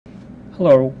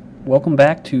Hello, welcome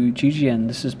back to GGN.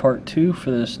 This is part 2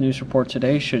 for this news report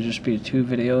today. Should just be 2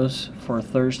 videos for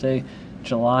Thursday,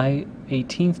 July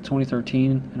 18th,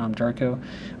 2013, and I'm Darko.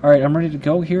 Alright, I'm ready to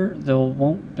go here. There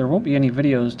won't be any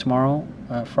videos tomorrow,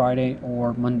 Friday,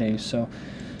 or Monday, so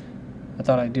I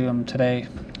thought I'd do them today.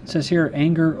 It says here,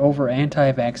 anger over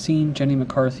anti-vaccine, Jenny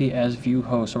McCarthy as View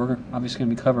host. So we're obviously going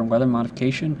to be covering weather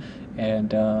modification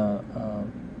and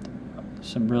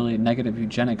some really negative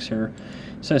eugenics here.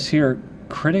 It says here,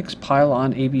 critics pile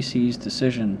on ABC's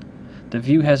decision. The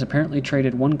View has apparently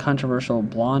traded one controversial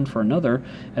blonde for another.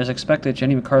 As expected,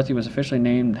 Jenny McCarthy was officially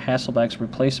named Hasselbeck's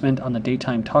replacement on the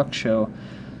daytime talk show.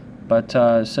 But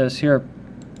it says here,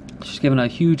 she's given a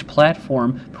huge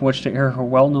platform for which to air her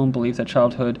well-known belief that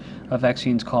childhood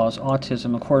vaccines cause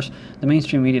autism. Of course, the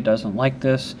mainstream media doesn't like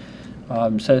this.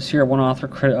 Says here, one author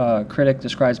critic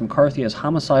describes McCarthy as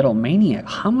homicidal maniac.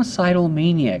 Homicidal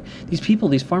maniac. These people,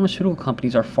 these pharmaceutical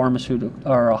companies are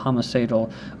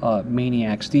homicidal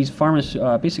maniacs. These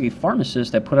basically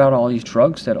pharmacists that put out all these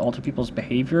drugs that alter people's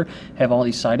behavior, have all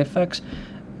these side effects.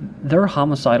 They're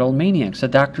homicidal maniacs. The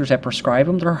doctors that prescribe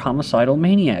them, they're homicidal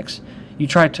maniacs.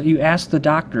 You ask the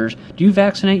doctors, do you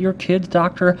vaccinate your kids,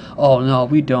 doctor? Oh no,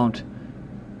 we don't.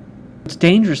 It's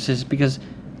dangerous is because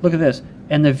look at this.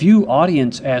 And the View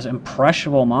audience as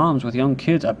impressionable moms with young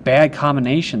kids, a bad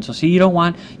combination. So see, you don't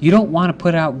want to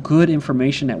put out good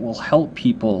information that will help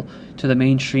people to the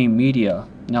mainstream media.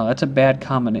 No, that's a bad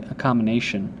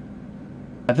combination.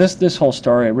 This whole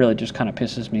story really just kind of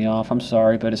pisses me off. I'm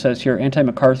sorry, but it says here,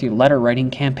 anti-McCarthy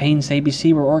letter-writing campaigns to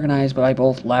ABC were organized by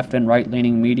both left and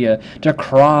right-leaning media,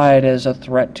 decried as a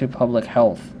threat to public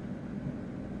health.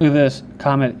 Look at this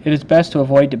comment. It is best to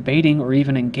avoid debating or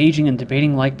even engaging in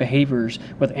debating-like behaviors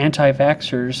with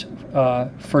anti-vaxxers,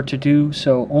 for to do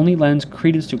so only lends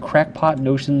credence to crackpot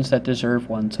notions that deserve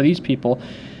one. So these people,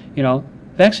 you know,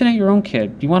 vaccinate your own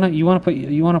kid. You want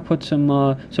to put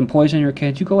some poison in your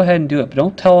kids. You go ahead and do it, but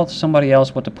don't tell somebody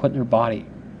else what to put in their body.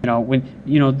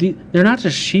 You know, they're not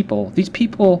just sheeple. These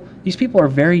people are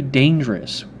very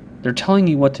dangerous. They're telling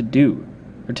you what to do.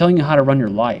 They're telling you how to run your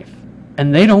life.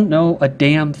 And they don't know a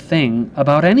damn thing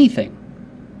about anything.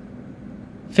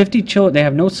 50 children, they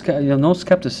have no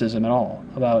skepticism at all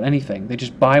about anything. They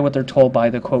just buy what they're told by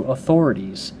the, quote,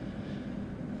 authorities.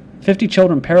 50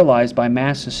 children paralyzed by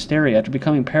mass hysteria. After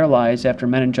becoming paralyzed after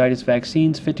meningitis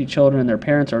vaccines, 50 children and their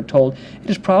parents are told it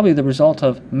is probably the result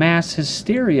of mass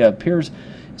hysteria. It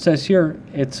says here,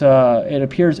 it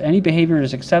appears any behavior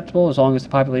is acceptable as long as the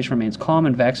population remains calm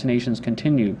and vaccinations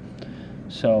continue.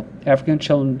 So, African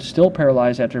children still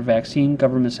paralyzed after vaccine,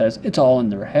 government says it's all in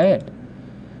their head.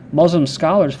 Muslim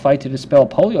scholars fight to dispel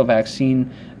polio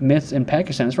vaccine myths in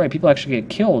Pakistan. That's right, people actually get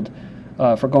killed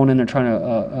for going in there trying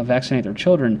to vaccinate their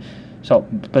children. So,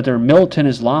 but they're militant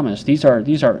Islamists.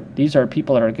 These are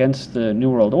people that are against the New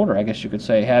World Order, I guess you could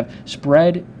say, have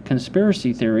spread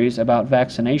conspiracy theories about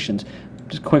vaccinations.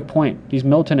 Just a quick point, these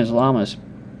militant Islamists,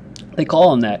 they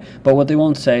call them that, but what they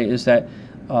won't say is that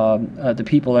the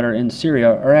people that are in Syria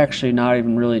are actually not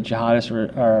even really jihadists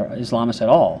or Islamists at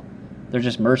all. They're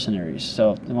just mercenaries,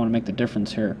 so they want to make the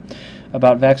difference here.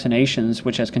 About vaccinations,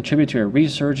 which has contributed to a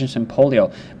resurgence in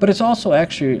polio, but it's also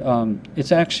actually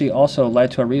also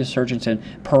led to a resurgence in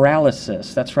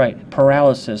paralysis. That's right,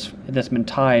 paralysis that's been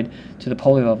tied to the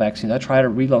polio vaccines. I tried to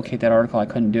relocate that article, I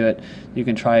couldn't do it. You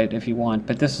can try it if you want,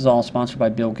 but this is all sponsored by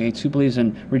Bill Gates, who believes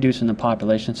in reducing the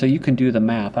population. So you can do the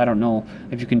math. I don't know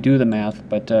if you can do the math,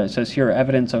 but it says here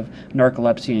evidence of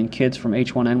narcolepsy in kids from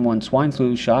H1N1 swine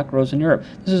flu shock rose in Europe.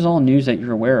 This is all news that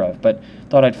you're aware of, but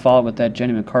thought I'd follow with that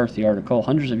Jenny McCarthy article.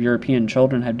 Hundreds of European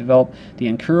children have developed the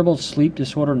incurable sleep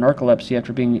disorder narcolepsy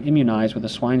after being immunized with a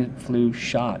swine flu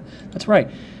shot. That's right.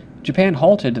 Japan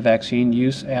halted the vaccine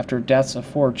use after deaths of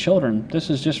 4 children. This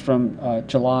is just from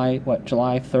July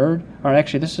 3rd? Or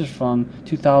actually, this is from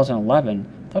 2011.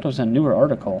 I thought it was a newer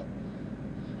article.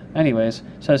 Anyways,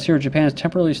 it says here Japan has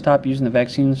temporarily stopped using the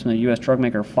vaccines from the U.S. drug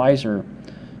maker Pfizer.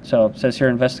 So it says here,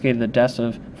 investigated the deaths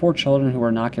of 4 children who were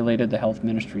inoculated, the health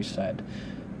ministry said.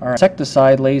 All right.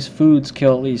 Insecticide-laced foods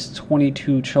kill at least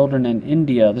 22 children in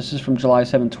India. This is from July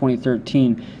 7,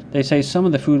 2013. They say some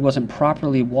of the food wasn't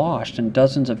properly washed and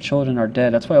dozens of children are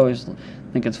dead. That's why I always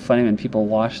think it's funny when people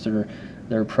wash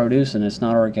their produce and it's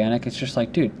not organic. It's just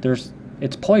like, dude,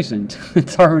 it's poisoned.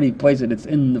 It's already poisoned. It's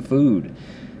in the food.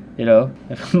 You know,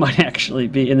 it might actually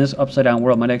be, in this upside-down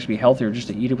world, might actually be healthier just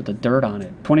to eat it with the dirt on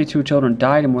it. 22 children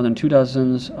died and more than 2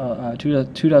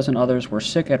 dozen others were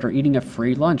sick after eating a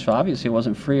free lunch. So obviously it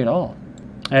wasn't free at all.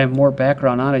 I have more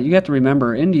background on it. You have to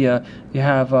remember, India, you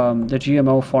have the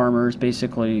GMO farmers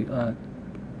basically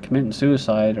committing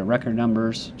suicide at record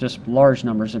numbers, just large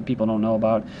numbers that people don't know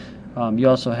about. You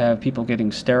also have people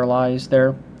getting sterilized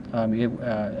there.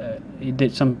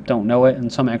 Some don't know it,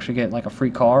 and some actually get like a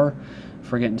free car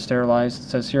for getting sterilized. It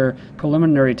says here,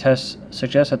 preliminary tests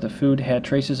suggest that the food had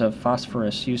traces of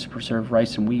phosphorus used to preserve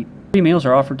rice and wheat. Free meals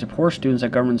are offered to poor students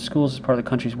at government schools as part of the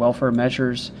country's welfare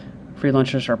measures. Free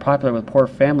lunches are popular with poor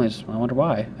families, I wonder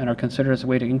why, and are considered as a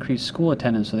way to increase school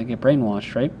attendance so they get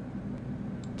brainwashed, right?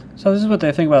 So this is what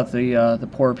they think about the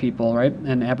poor people, right,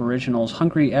 and aboriginals.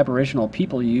 Hungry aboriginal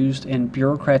people used in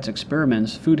bureaucrats'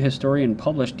 experiments. Food historian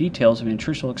published details of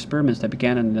nutritional experiments that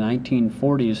began in the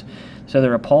 1940s. So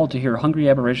they're appalled to hear hungry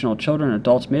aboriginal children and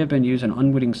adults may have been used in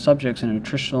unwitting subjects in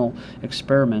nutritional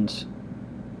experiments.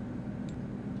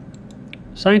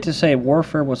 Scientists say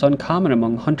warfare was uncommon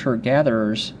among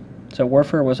hunter-gatherers. So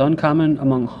warfare was uncommon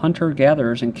among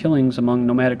hunter-gatherers, and killings among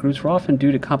nomadic groups were often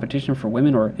due to competition for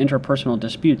women or interpersonal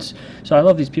disputes. So I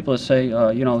love these people that say,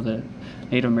 you know, the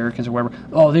Native Americans or whatever,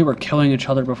 oh, they were killing each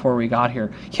other before we got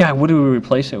here. Yeah, what do we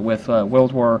replace it with?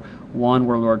 World War I,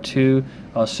 World War II,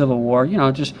 Civil War, you know,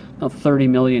 just 30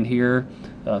 million here,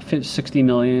 60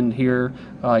 million here,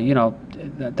 you know,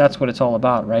 that's what it's all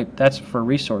about, right? That's for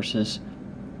resources.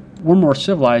 We're more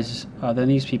civilized than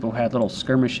these people who had little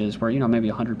skirmishes where, you know, maybe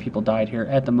 100 people died here,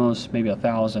 at the most maybe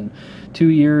 1,000. 2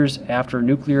 years after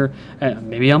nuclear,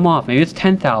 maybe I'm off, maybe it's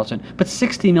 10,000, but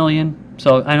 60 million.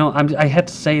 So I know I had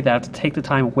to say that to take the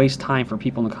time, waste time for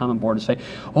people in the comment board to say,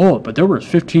 oh, but there was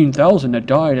 15,000 that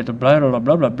died at the blah, blah,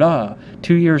 blah, blah, blah.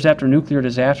 2 years after nuclear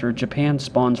disaster, Japan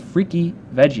spawns freaky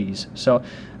veggies. So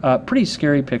pretty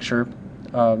scary picture.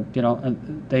 You know,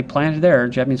 they planted there.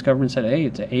 Japanese government said, hey,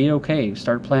 it's A-okay.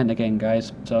 Start planting again,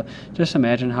 guys. So just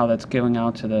imagine how that's going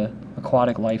out to the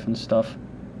aquatic life and stuff.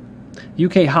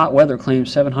 UK hot weather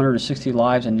claims 760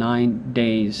 lives in 9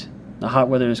 days. The hot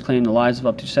weather has claimed the lives of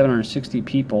up to 760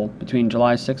 people between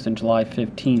July 6th and July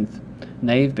 15th. And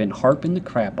they've been harping the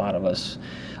crap out of us.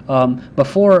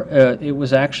 Before, it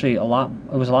was actually a lot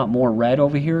more red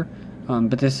over here.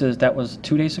 But that was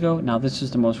 2 days ago. Now this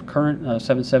is the most current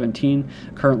 717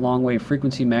 current long wave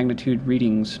frequency magnitude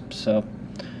readings. So,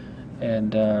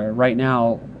 and right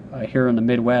now here in the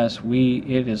Midwest,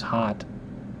 it is hot.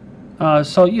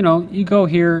 So you know, you go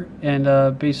here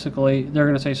and basically they're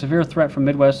going to say severe threat from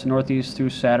Midwest to Northeast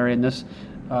through Saturday, and this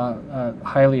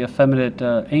highly effeminate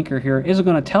anchor here isn't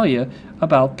going to tell you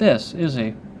about this, is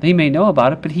he? He may know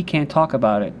about it, but he can't talk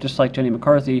about it. Just like Jenny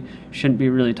McCarthy shouldn't be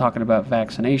really talking about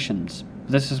vaccinations.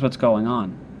 This is what's going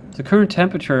on. The current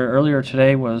temperature earlier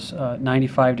today was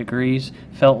 95 degrees,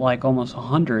 felt like almost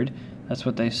 100. That's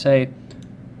what they say.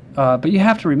 But you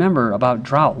have to remember about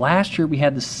drought. Last year we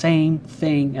had the same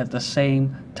thing at the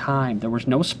same time. There was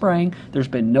no spraying. There's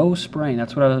been no spraying.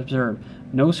 That's what I observed.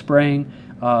 No spraying.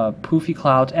 Poofy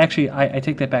clouds. Actually, I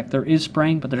take that back. There is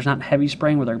spraying, but there's not heavy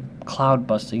spraying where they're cloud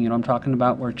busting. You know what I'm talking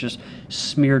about? Where it just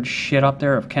smeared shit up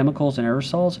there of chemicals and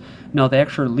aerosols. No, they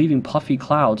actually are leaving puffy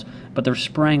clouds, but they're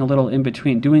spraying a little in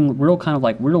between, doing real kind of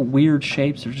like real weird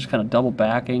shapes. They're just kind of double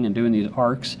backing and doing these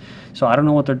arcs. So I don't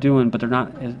know what they're doing, but they're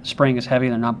not spraying as heavy.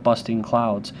 They're not busting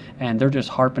clouds, and they're just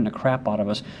harping the crap out of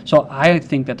us. So I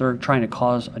think that they're trying to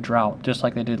cause a drought, just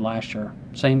like they did last year.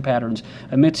 Same patterns.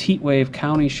 Amidst heat wave,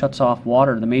 county shuts off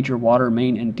water. The major water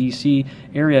main in D.C.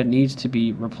 area needs to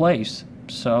be replaced.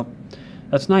 So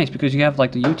that's nice because you have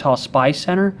like the Utah Spy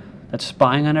Center that's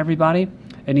spying on everybody.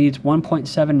 It needs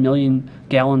 1.7 million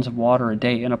gallons of water a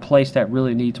day in a place that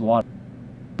really needs water.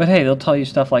 But hey, they'll tell you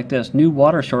stuff like this. New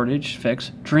water shortage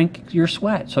fix, drink your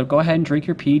sweat. So go ahead and drink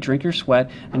your pee, drink your sweat,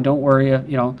 and don't worry,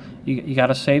 you know, you got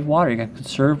to save water. You got to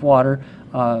conserve water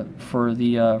for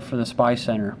the Spy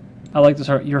Center. I like this.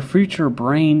 Your future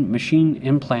brain machine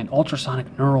implant,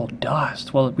 ultrasonic neural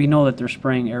dust. Well, we know that they're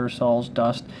spraying aerosols,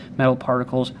 dust, metal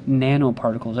particles,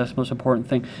 nanoparticles. That's the most important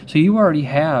thing. So you already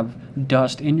have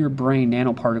dust in your brain,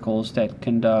 nanoparticles that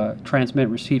can transmit,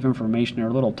 receive information. They're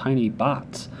little tiny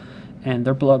bots. And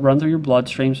their blood run through your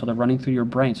bloodstream, so they're running through your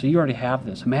brain. So you already have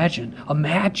this. Imagine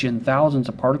thousands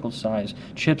of particle size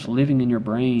chips living in your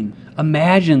brain.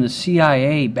 Imagine the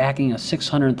CIA backing a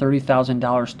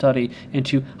 $630,000 study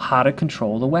into how to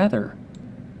control the weather.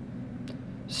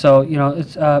 So, you know,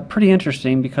 it's pretty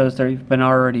interesting because they've been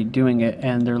already doing it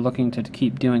and they're looking to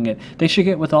keep doing it. They should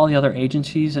get with all the other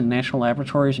agencies and national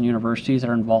laboratories and universities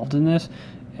that are involved in this.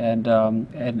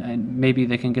 And maybe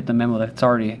they can get the memo that it's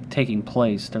already taking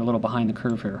place. They're a little behind the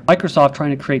curve here. Microsoft trying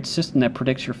to create a system that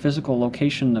predicts your physical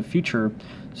location in the future.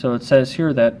 So it says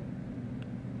here that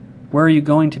where are you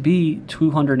going to be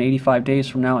 285 days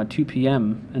from now at 2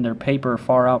 p.m. in their paper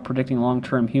Far Out Predicting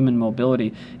Long-Term Human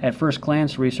Mobility. At first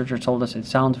glance, researchers told us it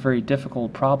sounds a very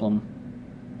difficult problem.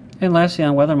 And lastly,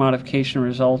 on weather modification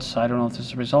results, I don't know if this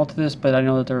is a result of this, but I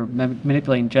know that they're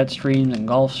manipulating jet streams and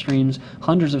Gulf streams.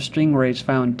 Hundreds of stingrays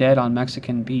found dead on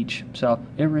Mexican beach, so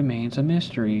it remains a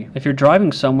mystery. If you're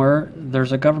driving somewhere,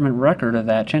 there's a government record of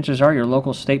that. Chances are your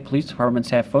local state police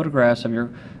departments have photographs of your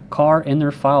car in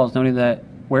their files, noting that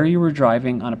where you were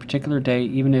driving on a particular day,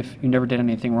 even if you never did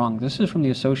anything wrong. This is from the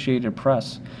Associated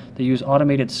Press. They use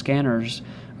automated scanners.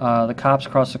 The cops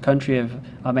across the country have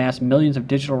amassed millions of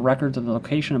digital records of the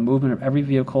location and movement of every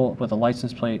vehicle with a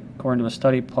license plate, according to a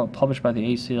study published by the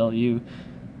ACLU.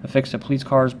 Affixed to police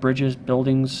cars, bridges,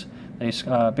 buildings. They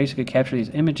basically capture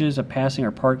these images of passing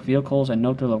or parked vehicles and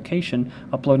note their location,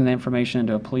 uploading the information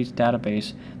into a police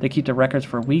database. They keep the records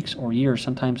for weeks or years,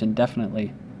 sometimes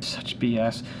indefinitely. Such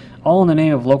BS. All in the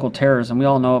name of local terrorism. We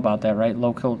all know about that, right?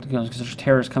 Local, because there's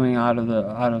terrorists coming out of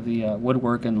the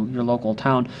woodwork in your local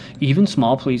town. Even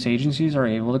small police agencies are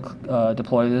able to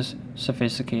deploy this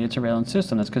sophisticated surveillance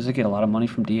system. That's because they get a lot of money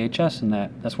from DHS and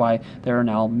that. That's why they're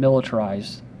now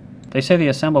militarized. They say they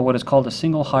assemble what is called a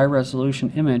single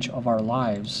high-resolution image of our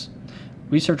lives.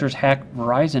 Researchers hacked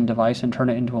Verizon device and turned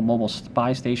it into a mobile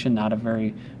spy station. Not a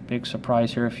very big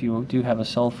surprise here if you do have a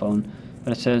cell phone.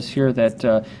 But it says here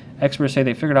that experts say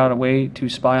they figured out a way to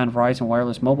spy on Verizon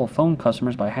wireless mobile phone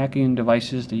customers by hacking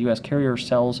devices the U.S. carrier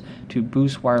sells to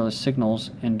boost wireless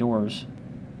signals indoors.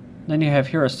 Then you have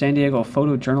here a San Diego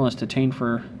photojournalist detained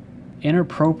for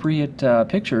inappropriate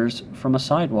pictures from a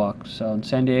sidewalk. So in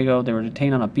San Diego, they were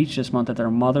detained on a beach this month after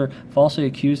their mother falsely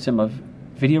accused him of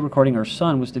video recording her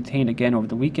son. Was detained again over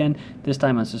the weekend, this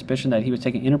time on suspicion that he was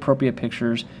taking inappropriate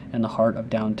pictures in the heart of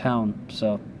downtown.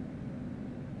 So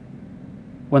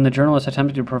when the journalist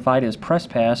attempted to provide his press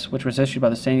pass, which was issued by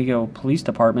the San Diego Police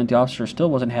Department, the officer still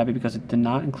wasn't happy because it did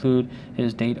not include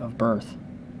his date of birth.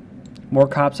 More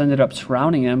cops ended up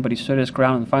surrounding him, but he stood his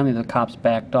ground, and finally the cops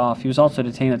backed off. He was also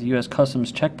detained at the U.S. Customs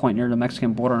checkpoint near the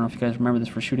Mexican border. I don't know if you guys remember this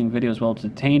for shooting videos. Well,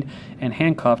 detained and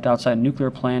handcuffed outside a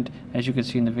nuclear plant, as you can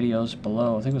see in the videos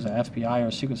below. I think it was the FBI or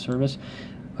Secret Service.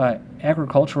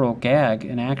 Agricultural gag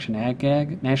in action, ag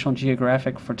gag. National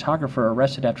Geographic photographer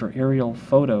arrested after aerial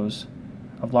photos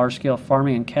of large-scale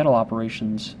farming and cattle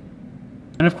operations.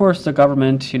 And of course the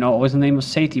government, always in the name of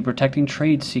safety, protecting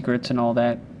trade secrets and all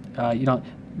that.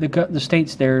 The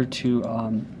state's there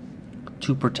to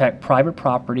protect private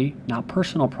property, not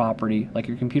personal property like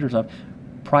your computer stuff,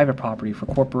 private property for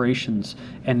corporations,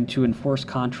 and to enforce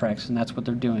contracts, and that's what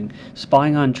they're doing.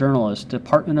 Spying on journalists.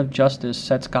 Department of Justice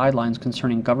sets guidelines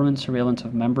concerning government surveillance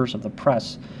of members of the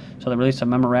press. So they released a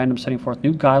memorandum setting forth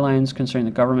new guidelines concerning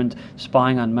the government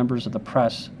spying on members of the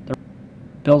press. They're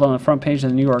billed on the front page of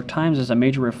the New York Times as a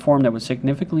major reform that would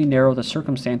significantly narrow the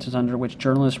circumstances under which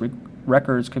journalist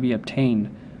records could be obtained.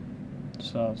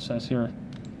 So it says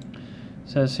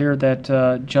here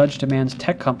that judge demands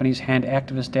tech companies hand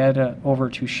activist data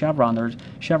over to Chevron.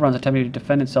 Chevron's attempting to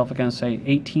defend itself against a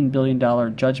 $18 billion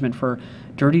judgment for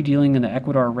dirty dealing in the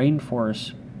Ecuador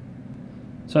rainforest.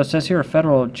 So it says here a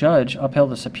federal judge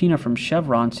upheld a subpoena from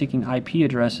Chevron seeking IP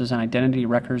addresses and identity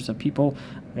records of people,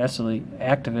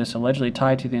 activists allegedly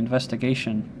tied to the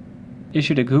investigation.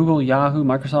 Issued to Google, Yahoo,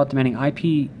 Microsoft demanding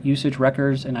IP usage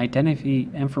records and identity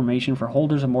information for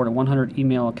holders of more than 100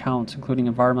 email accounts, including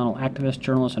environmental activists,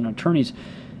 journalists, and attorneys.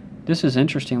 This is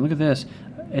interesting. Look at this.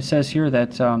 It says here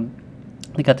that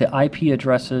they got the IP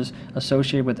addresses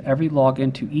associated with every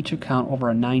login to each account over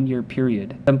a 9-year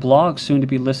period. And blogs soon to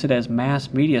be listed as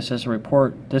mass media, says the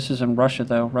report. This is in Russia,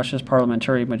 though. Russia's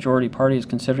parliamentary majority party is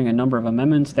considering a number of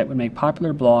amendments that would make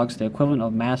popular blogs the equivalent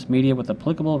of mass media with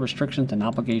applicable restrictions and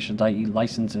obligations, i.e.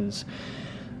 licenses.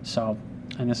 So,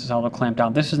 and this is how they'll clamp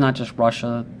down. This is not just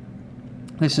Russia.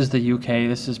 This is the UK.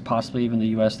 This is possibly even the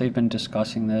US. They've been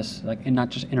discussing this, and not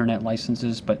just internet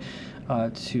licenses, but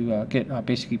to get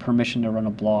basically permission to run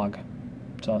a blog.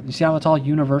 So you see how it's all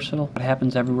universal? It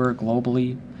happens everywhere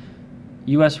globally.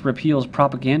 U.S. repeals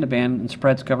propaganda ban and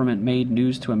spreads government-made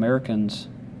news to Americans.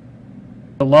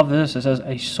 I love this. It says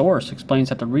a source explains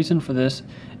that the reason for this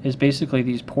is basically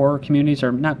these poor communities,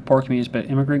 or not poor communities, but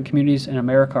immigrant communities in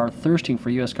America are thirsting for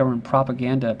U.S. government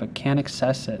propaganda but can't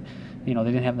access it. They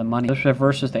didn't have the money. This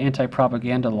reverses the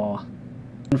anti-propaganda law.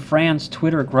 In France,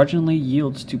 Twitter grudgingly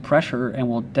yields to pressure and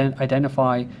will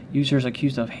identify users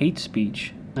accused of hate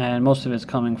speech. And most of it's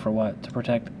coming for what? To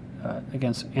protect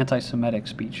against anti-Semitic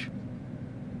speech.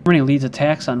 Germany leads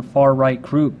attacks on far-right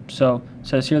group. So it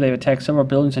says here they've attacked several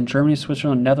buildings in Germany,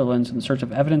 Switzerland, and Netherlands in search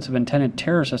of evidence of intended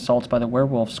terrorist assaults by the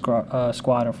Werewolf Squad,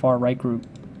 a far-right group.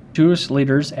 Jewish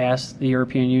leaders asked the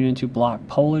European Union to block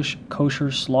Polish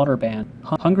kosher slaughter ban.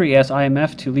 Hungary asked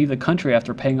IMF to leave the country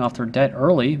after paying off their debt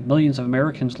early. Millions of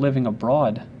Americans living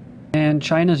abroad. And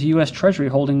China's U.S. Treasury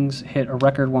holdings hit a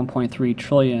record 1.3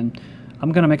 trillion.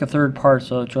 I'm going to make a third part,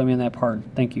 so join me in that part.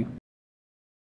 Thank you.